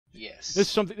Yes.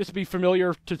 This would be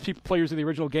familiar to players of the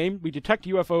original game. We detect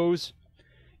UFOs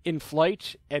in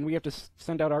flight, and we have to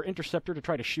send out our interceptor to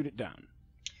try to shoot it down.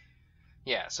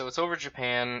 Yeah, so it's over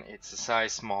Japan. It's a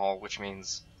size small, which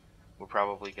means we're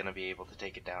probably going to be able to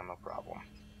take it down, no problem.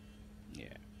 Yeah.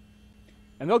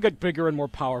 And they'll get bigger and more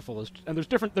powerful. And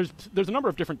there's a number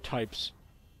of different types.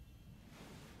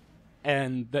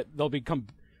 And that they'll become...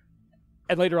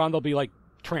 And later on, they'll be like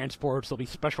transports. They'll be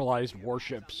specialized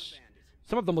warships.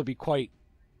 Some of them will be quite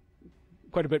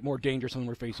a bit more dangerous than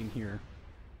we're facing here.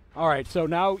 All right, so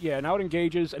now it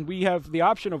engages, and we have the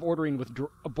option of ordering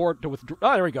abort to withdraw.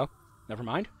 Oh, there we go. Never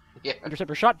mind. Yeah.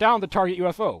 Interceptor shot down the target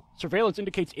UFO. Surveillance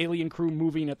indicates alien crew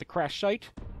moving at the crash site.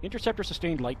 Interceptor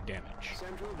sustained light damage.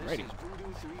 Alrighty.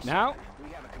 Now,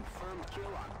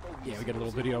 we get a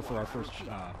little video for our first. The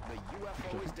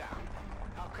UFO is down.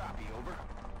 I'll copy. Over.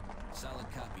 Solid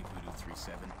copy, Voodoo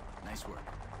 3-7. Nice work.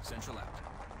 Central out.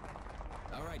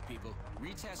 All right, people.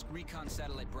 Retask Recon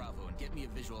Satellite Bravo and get me a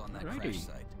visual on that crash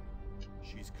site.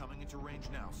 She's coming into range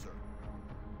now, sir.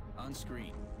 On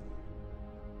screen.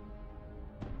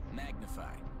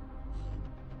 Magnify.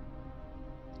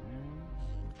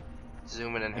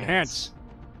 Zoom and Enhance.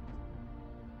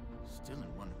 Still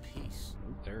in one piece.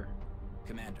 Oh, there.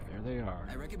 Commander. There they are.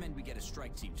 I recommend we get a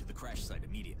strike team to the crash site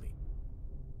immediately.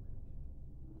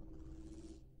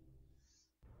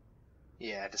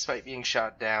 Yeah, despite being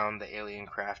shot down, the alien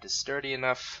craft is sturdy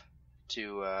enough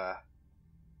to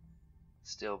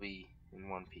still be in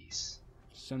one piece.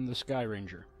 Send the Sky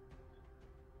Ranger.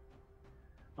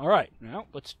 Alright, now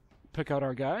let's pick out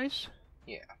our guys.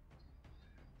 Yeah.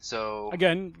 So...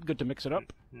 Again, good to mix it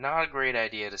up. Not a great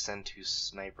idea to send 2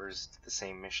 snipers to the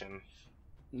same mission.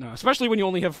 No, especially when you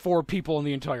only have 4 people in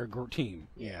the entire team.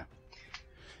 Yeah.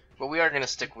 But we are going to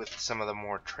stick with some of the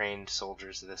more trained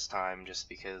soldiers this time, just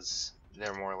because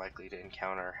they're more likely to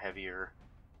encounter heavier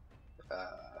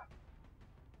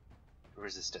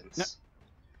resistance.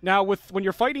 Now, when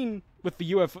you're fighting with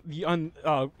the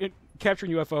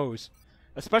capturing UFOs,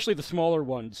 especially the smaller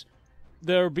ones,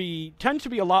 tend to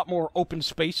be a lot more open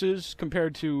spaces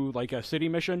compared to like a city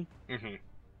mission. Mm-hmm.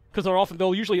 Because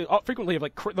they'll usually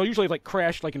have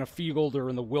crashed like in a field or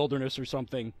in the wilderness or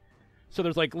something. So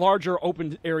there's like larger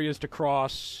open areas to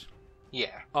cross.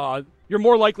 Yeah. You're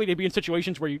more likely to be in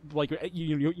situations where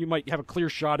you might have a clear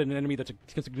shot at an enemy that's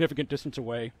a significant distance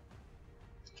away.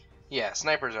 Yeah,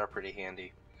 snipers are pretty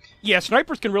handy. Yeah,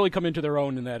 snipers can really come into their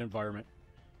own in that environment.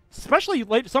 Especially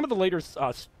some of the later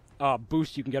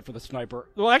boosts you can get for the sniper.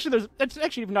 Well, actually, it's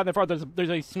actually not that far. There's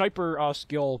a sniper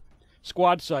skill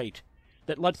squad site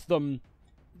that lets them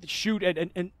shoot at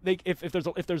and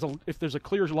if there's a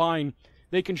clear line,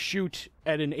 they can shoot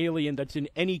at an alien that's in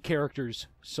any character's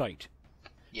sight.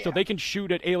 Yeah. So they can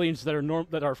shoot at aliens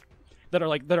that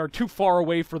are too far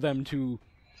away for them to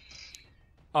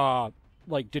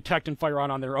detect and fire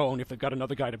on their own if they've got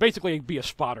another guy to basically be a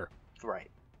spotter. Right.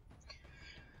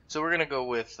 So we're gonna go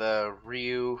with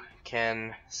Ryu,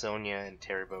 Ken, Sonya, and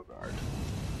Terry Bogard.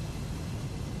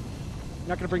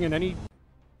 Not gonna bring in any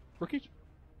rookies?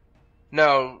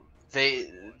 No,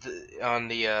 on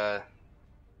the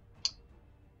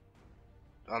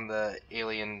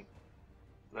alien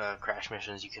crash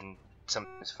missions, you can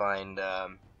sometimes find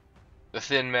the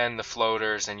Thin Men, the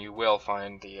Floaters, and you will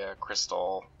find the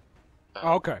Crystal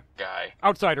okay. guy.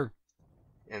 Outsider.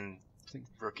 And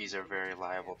rookies are very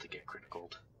liable to get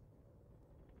criticaled.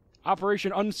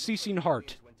 Operation Unceasing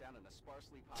Heart.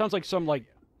 Sounds like some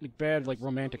bad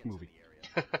romantic movie.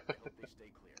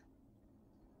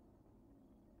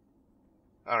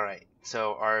 Alright,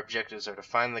 so our objectives are to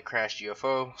find the crashed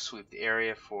UFO, sweep the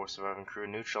area for surviving crew,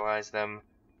 neutralize them,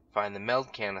 find the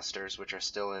meld canisters which are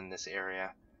still in this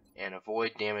area, and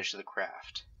avoid damage to the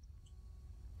craft.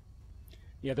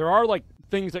 Yeah, there are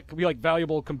things that could be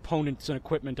valuable components and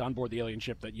equipment on board the alien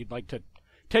ship that you'd like to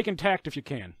take intact if you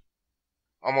can.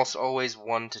 Almost always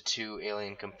 1 to 2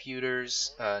 alien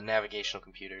computers, navigational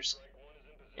computers,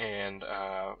 and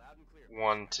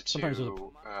 1 to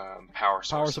 2 power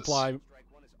sources. Power supply.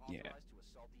 Yeah.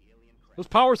 Those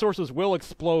power sources will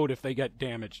explode if they get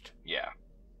damaged. Yeah.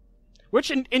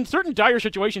 Which, in certain dire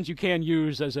situations, you can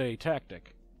use as a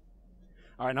tactic.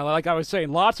 Alright, now like I was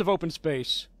saying, lots of open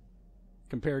space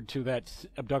compared to that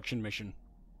abduction mission.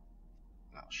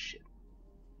 Oh, shit.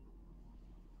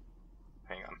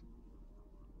 Hang on.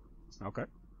 Okay.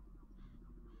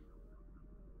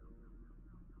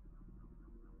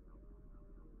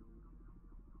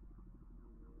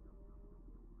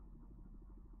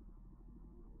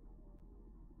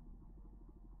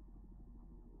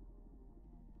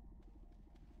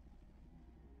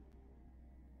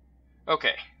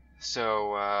 Okay,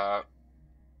 so,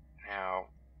 now,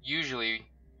 usually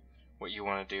what you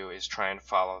want to do is try and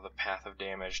follow the path of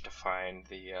damage to find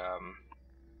the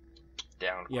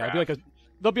down Yeah, craft.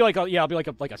 it'll be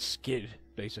like a skid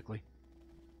basically.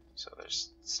 So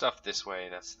there's stuff this way.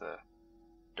 That's the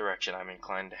direction I'm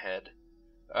inclined to head.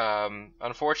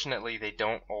 Unfortunately, they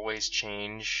don't always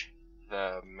change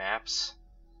the maps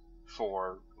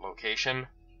for location.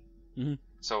 Mhm.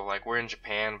 So, like, we're in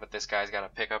Japan, but this guy's got a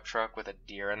pickup truck with a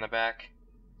deer in the back,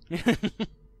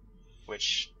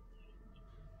 which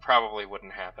probably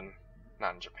wouldn't happen.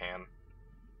 Not in Japan.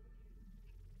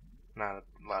 Not a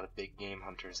lot of big game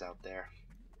hunters out there.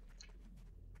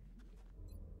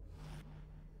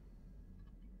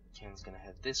 Ken's gonna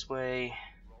head this way.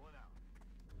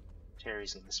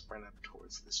 Terry's gonna sprint up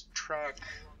towards this truck.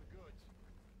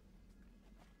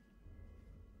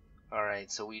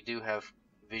 Alright, so we do have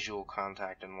visual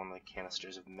contact in one of the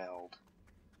canisters of meld.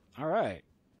 Alright.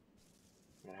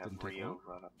 I'm gonna have Didn't take Rio long.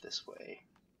 run up this way.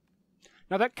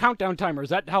 Now that countdown timer, is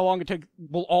that how long it takes?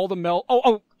 Will all the meld?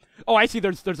 Oh, I see.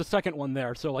 There's a second one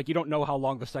there. So like you don't know how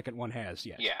long the second one has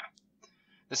yet. Yeah.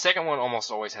 The second one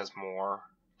almost always has more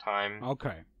time,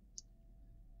 Okay.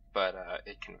 but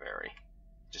it can vary,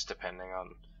 just depending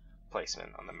on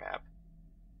placement on the map.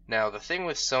 Now, the thing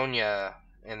with Sonya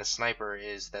and the sniper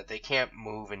is that they can't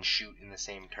move and shoot in the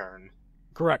same turn.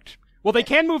 Correct. Well, they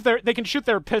can move they can shoot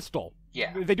their pistol.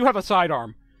 Yeah. They do have a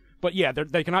sidearm, but yeah,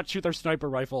 they cannot shoot their sniper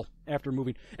rifle after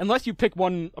moving unless you pick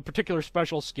a particular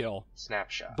special skill.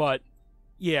 Snapshot. But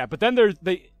yeah, but then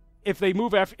if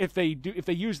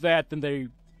they use that,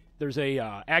 then there's a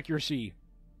accuracy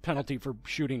penalty for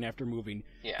shooting after moving.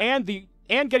 Yeah.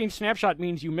 And getting snapshot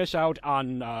means you miss out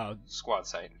on Squad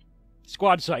sight.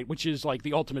 squad sight, which is like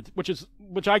the ultimate,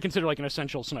 which I consider like an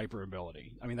essential sniper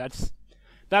ability. I mean, that's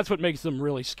what makes them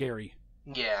really scary.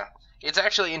 Yeah. It's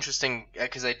actually interesting,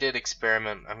 because I did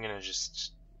experiment. I'm going to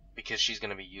just... Because she's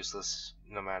going to be useless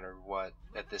no matter what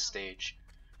at this stage.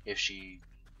 If she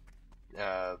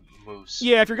moves...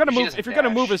 Yeah, if you're gonna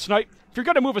move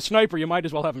a sniper, you might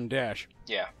as well have him dash.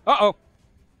 Yeah. Uh-oh.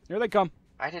 Here they come.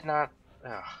 I did not...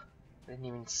 I didn't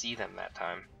even see them that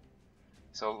time.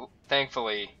 So,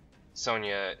 thankfully,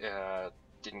 Sonya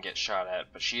didn't get shot at,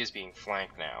 but she is being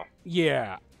flanked now.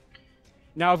 Yeah.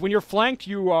 Now, when you're flanked,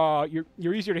 you're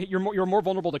easier to hit. You're more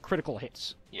vulnerable to critical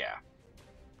hits. Yeah.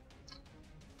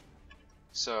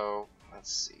 So,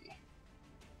 let's see.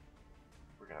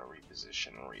 We're gonna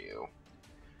reposition Ryu.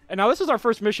 And now this is our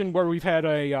first mission where we've had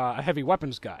a heavy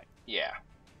weapons guy. Yeah.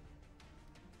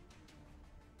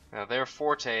 Now, their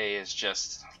forte is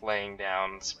just laying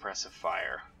down suppressive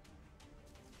fire.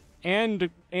 And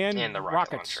And the rocket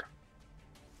rockets. launcher.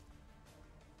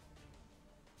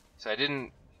 So I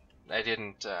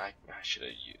should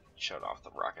have showed off the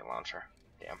rocket launcher.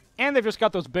 Damn. And they've just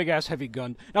got those big ass heavy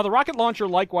guns. Now the rocket launcher,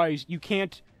 likewise, you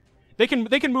can't. They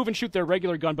can move and shoot their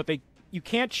regular gun, but you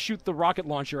can't shoot the rocket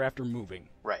launcher after moving.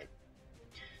 Right.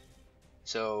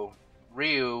 So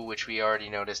Ryu, which we already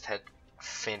noticed had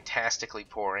fantastically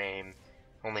poor aim,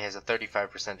 only has a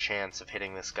 35% chance of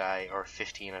hitting this guy or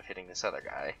 15 of hitting this other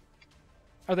guy.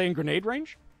 Are they in grenade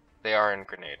range? They are in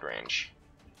grenade range.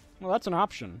 Well, that's an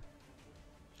option.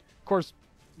 Of course,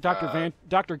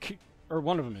 or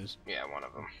one of them is. Yeah, one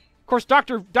of them. Of course,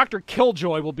 Dr.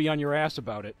 Killjoy will be on your ass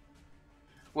about it.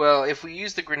 Well, if we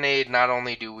use the grenade, not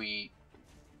only do we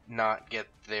not get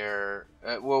their...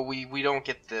 we don't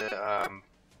get the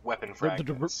weapon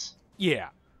fragments. Yeah.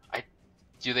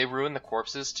 Do they ruin the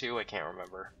corpses, too? I can't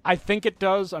remember. I think it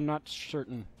does. I'm not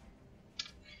certain.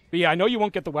 But yeah, I know you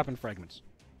won't get the weapon fragments.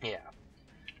 Yeah.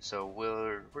 So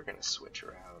we're going to switch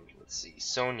around. Let's see.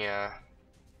 Sonya,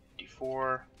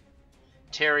 D4.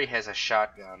 Terry has a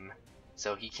shotgun,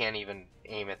 so he can't even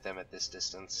aim at them at this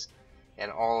distance.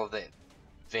 And all of the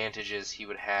advantages he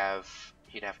would have,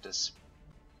 he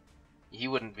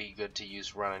wouldn't be good to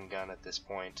use run and gun at this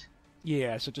point.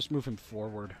 Yeah, so just move him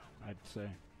forward, I'd say.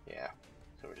 Yeah.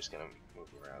 So we're just going to move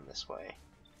around this way.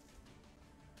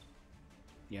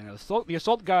 Yeah, now the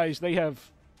assault guys, they can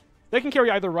carry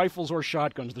either rifles or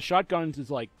shotguns. The shotguns is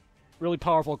like really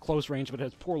powerful at close range, but it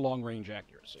has poor long range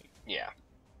accuracy. Yeah.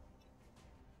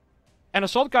 And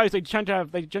assault guys, they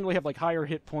generally have like higher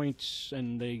hit points,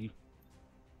 and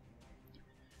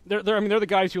they're the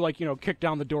guys who kick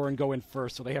down the door and go in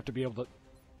first, so they have to be able to.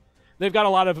 They've got a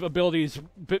lot of abilities.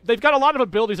 They've got a lot of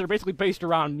abilities that are basically based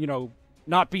around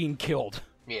not being killed.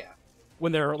 Yeah.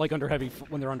 When they're when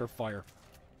they're under fire.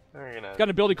 They're gonna got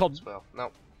an ability called. Well,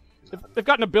 nope. They've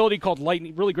got an ability called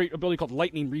really great ability called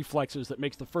lightning reflexes that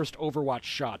makes the first Overwatch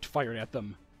shot fired at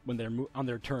them when they're on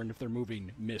their turn, if they're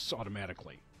moving, miss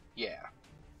automatically. Yeah.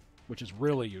 Which is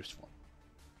really useful.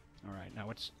 All right, now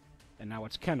what's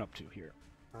Ken up to here?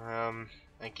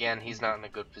 Again, he's not in a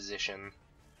good position.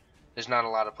 There's not a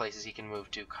lot of places he can move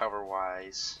to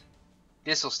cover-wise.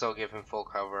 This will still give him full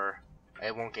cover.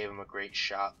 It won't give him a great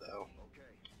shot, though.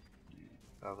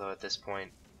 Although at this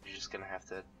point, you're just gonna have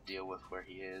to deal with where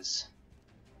he is.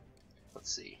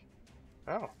 Let's see.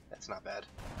 Oh, that's not bad.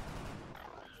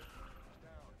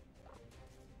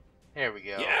 There we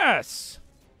go. Yes!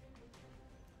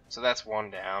 So that's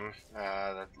one down.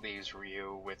 That leaves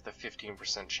Ryu with the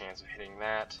 15% chance of hitting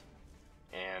that.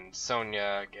 And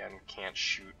Sonya, again, can't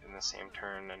shoot in the same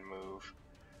turn and move.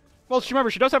 Well, remember,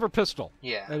 she does have her pistol.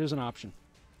 Yeah. That is an option.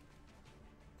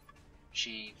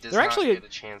 She does They're not actually get a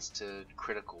chance to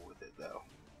critical with it, though.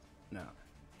 No.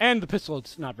 And the pistol,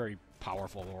 it's not very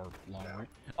powerful or long No. range.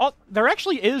 Oh, there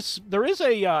is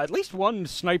a at least one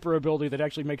sniper ability that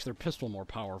actually makes their pistol more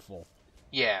powerful.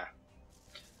 Yeah.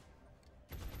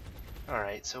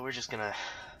 Alright, so we're just gonna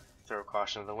throw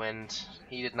caution to the wind.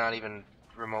 He did not even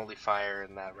remotely fire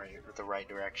in the right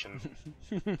direction.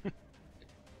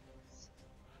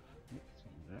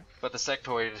 But the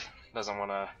sectoid doesn't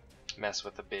want to mess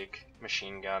with the big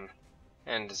machine gun,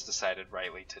 and has decided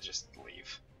rightly to just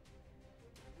leave.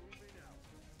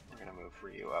 We're gonna move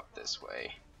Ryu up this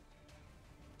way.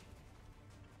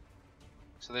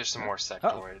 So there's some more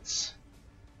sectoids.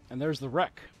 And there's the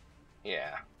wreck.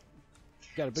 Yeah.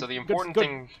 Got a big, So the important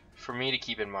thing for me to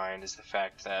keep in mind is the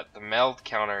fact that the meld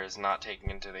counter is not taking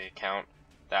into the account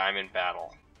that I'm in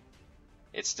battle.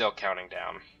 It's still counting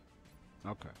down.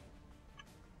 Okay.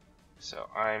 So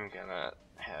I'm gonna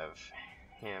have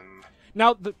him.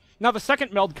 Now the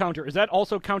second meld counter, is that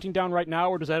also counting down right now,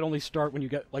 or does that only start when you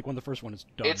get when the first one is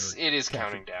done? It is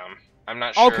counting down. I'm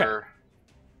not Okay. sure.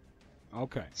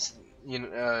 Okay. You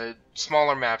know,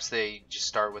 smaller maps, they just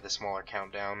start with a smaller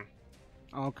countdown.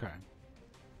 Okay.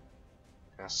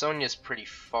 Now Sonya's pretty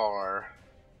far,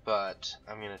 but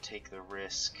I'm gonna take the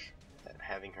risk at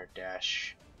having her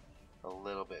dash a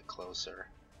little bit closer.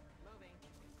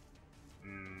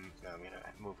 No, I'm gonna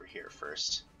move her here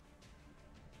first.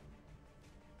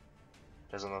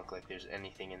 Doesn't look like there's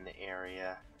anything in the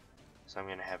area, so I'm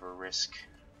gonna have her risk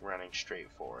running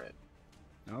straight for it.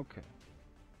 Okay.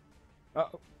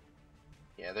 Uh-oh.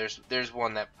 Yeah, there's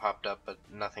one that popped up, but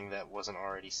nothing that wasn't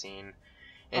already seen.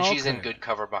 And she's in Okay. good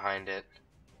cover behind it.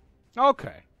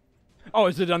 Okay. Oh,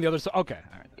 is it on the other side? Okay.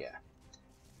 All right. Yeah.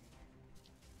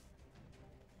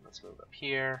 Let's move up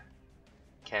here.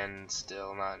 Ken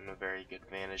still not in a very good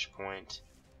vantage point.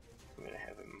 I'm gonna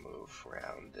have him move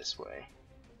around this way.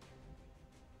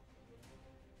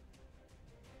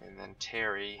 And then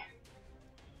Terry's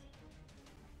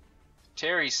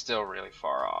still really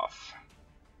far off.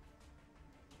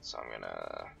 So I'm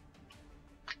gonna...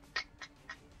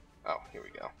 Oh, here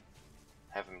we go.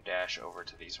 Have him dash over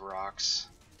to these rocks.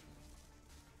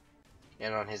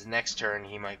 And on his next turn,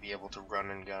 he might be able to run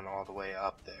and gun all the way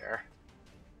up there.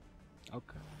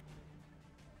 Okay.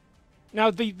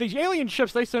 Now the alien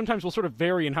ships, they sometimes will sort of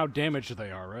vary in how damaged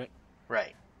they are, right?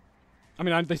 Right. I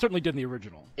mean, they certainly did in the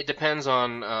original. It depends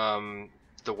on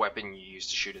the weapon you use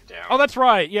to shoot it down. Oh, that's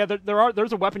right. Yeah,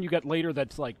 there's a weapon you get later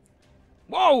that's like,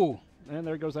 whoa, and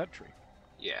there goes that tree.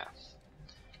 Yeah.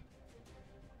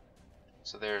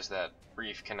 So there's that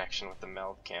brief connection with the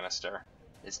meld canister.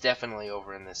 It's definitely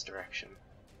over in this direction.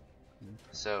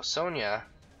 So Sonya,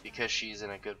 because she's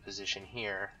in a good position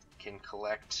here, can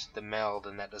collect the meld,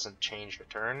 and that doesn't change her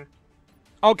turn.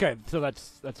 Okay, so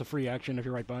that's a free action if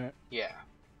you're right by it. Yeah,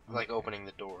 like opening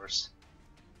the doors.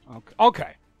 Okay.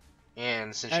 Okay.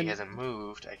 And since she hasn't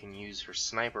moved, I can use her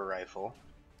sniper rifle.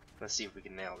 Let's see if we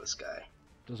can nail this guy.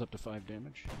 Does up to 5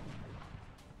 damage.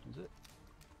 Is it?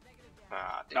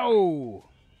 Ah, damn. No.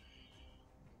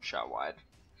 Shot wide.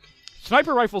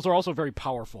 Sniper rifles are also very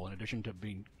powerful in addition to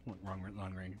being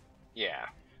long range. Yeah.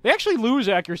 They actually lose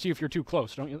accuracy if you're too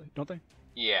close, don't they?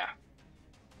 Yeah.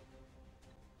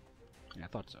 Yeah, I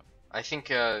thought so. I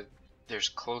think there's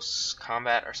close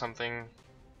combat or something.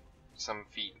 Some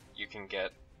feat you can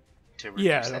get to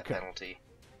reduce that penalty.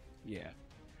 Yeah.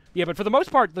 Yeah, but for the most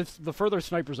part, the further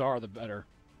snipers are, the better.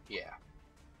 Yeah.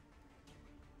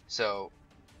 So,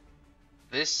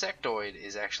 this sectoid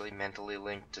is actually mentally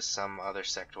linked to some other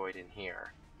sectoid in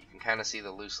here. You can kind of see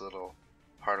the loose little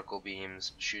particle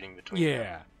beams shooting between them.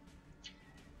 Yeah.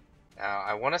 Now,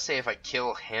 I want to say if I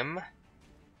kill him,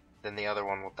 then the other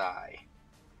one will die.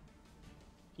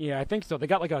 Yeah, I think so. They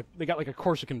got like a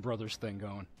Corsican Brothers thing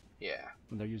going Yeah.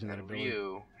 when they're using that And ability.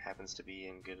 Ryu happens to be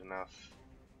in good enough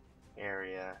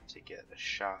area to get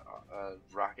a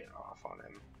rocket off on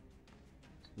him.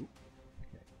 Ooh.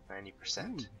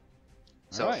 90%. Ooh.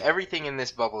 So Alright. everything in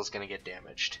this bubble is going to get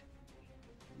damaged.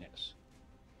 Yes.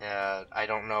 I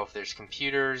don't know if there's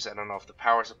computers. I don't know if the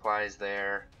power supply is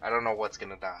there. I don't know what's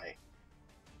gonna die.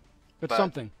 But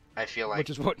something. I feel like Which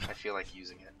is what. I feel like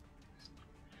using it.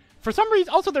 For some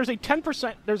reason, also there's a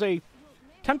 10%. There's a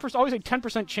 10%. Always a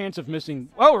 10% chance of missing.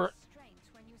 Oh,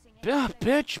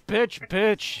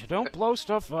 bitch! Don't blow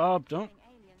stuff up. Don't.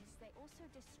 Aliens, they also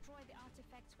destroy the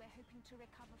artifacts we're hoping to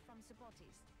recover from the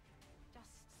bodies. Just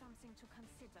something to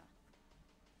consider.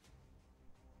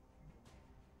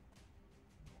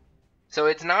 So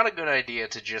it's not a good idea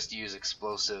to just use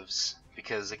explosives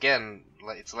because, again,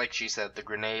 it's like she said, the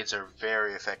grenades are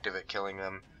very effective at killing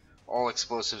them. All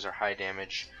explosives are high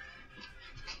damage,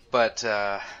 but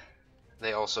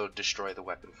they also destroy the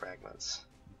weapon fragments.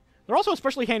 They're also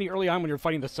especially handy early on when you're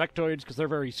fighting the sectoids because they're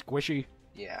very squishy.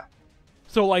 Yeah.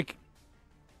 So like,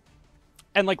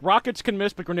 and like rockets can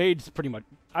miss, but grenades pretty much.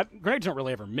 Grenades don't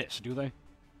really ever miss, do they?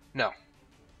 No.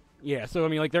 Yeah. So I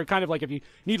mean, like they're kind of like if you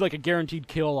need like a guaranteed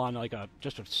kill on like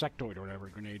just a sectoid or whatever,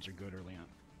 grenades are good early on.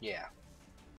 Yeah.